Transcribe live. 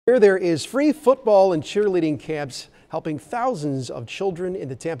Here there is free football and cheerleading camps helping thousands of children in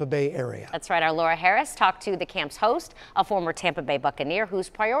the Tampa Bay area. That's right. Our Laura Harris talked to the camp's host, a former Tampa Bay Buccaneer, whose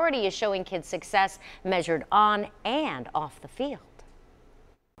priority is showing kids success measured on and off the field.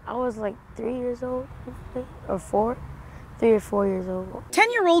 I was like 3 years old, or 4. 3 or 4 years old.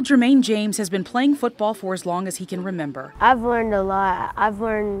 10-year-old Jermaine James has been playing football for as long as he can remember. I've learned a lot. I've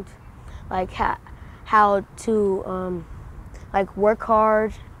learned like how to like work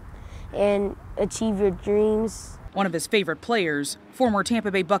hard and achieve your dreams. One of his favorite players, former Tampa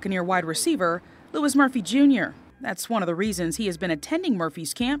Bay Buccaneer wide receiver Louis Murphy Jr. That's one of the reasons he has been attending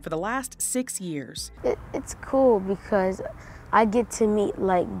Murphy's camp for the last 6 years. It's cool because I get to meet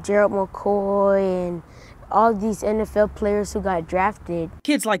like Gerald McCoy and all these NFL players who got drafted.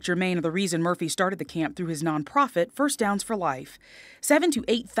 Kids like Jermaine are the reason Murphy started the camp through his nonprofit, First Downs for Life. 7,000 to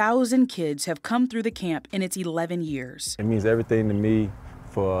 8,000 kids have come through the camp in its 11 years. It means everything to me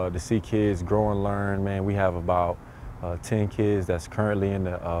to see kids grow and learn. Man, we have about 10 kids that's currently in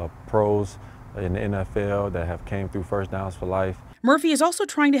the pros in the NFL that have came through First Downs for Life. Murphy is also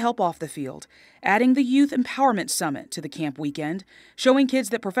trying to help off the field, adding the Youth Empowerment Summit to the camp weekend, showing kids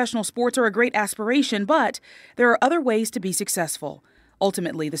that professional sports are a great aspiration, but there are other ways to be successful.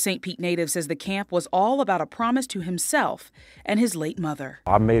 Ultimately, the St. Pete native says the camp was all about a promise to himself and his late mother.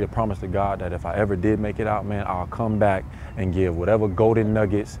 I made a promise to God that if I ever did make it out, man, I'll come back and give whatever golden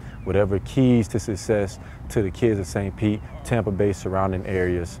nuggets, whatever keys to success to the kids of St. Pete, Tampa Bay surrounding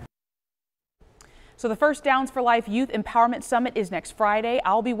areas. So the First Downs for Life Youth Empowerment Summit is next Friday.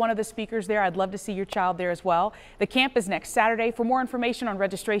 I'll be one of the speakers there. I'd love to see your child there as well. The camp is next Saturday. For more information on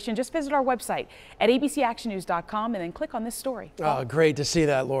registration, just visit our website at abcactionnews.com and then click on this story. Oh, great to see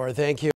that, Laura. Thank you.